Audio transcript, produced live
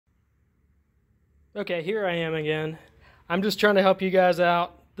Okay, here I am again. I'm just trying to help you guys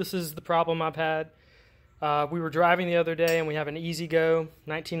out. This is the problem I've had. We were driving the other day and we have an Ezgo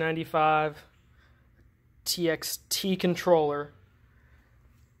 1995 TXT controller,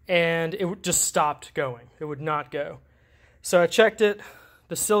 and it just stopped going. It would not go. So I checked it.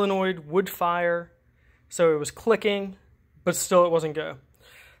 The solenoid would fire, so it was clicking, but still it wasn't go.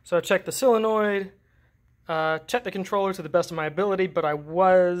 So I checked the solenoid, checked the controller to the best of my ability, but I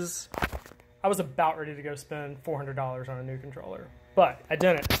was about ready to go spend $400 on a new controller, but I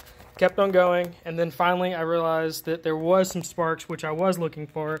didn't. Kept on going, and then finally I realized that there was some sparks, which I was looking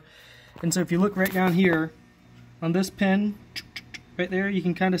for. And so if you look right down here on this pin, right there, you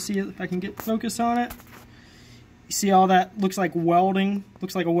can kind of see it. If I can get focus on it, you see all that looks like welding,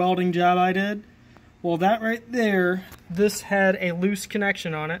 looks like a welding job I did. Well, that right there, this had a loose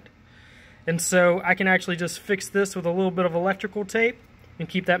connection on it, and so I can actually just fix this with a little bit of electrical tape and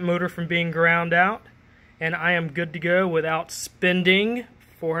keep that motor from being ground out, and I am good to go without spending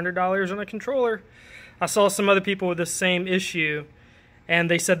 $400 on a controller. I saw some other people with the same issue, and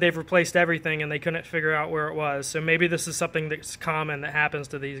they said they've replaced everything and they couldn't figure out where it was. So maybe this is something that's common that happens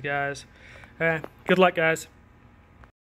to these guys. Good luck, guys.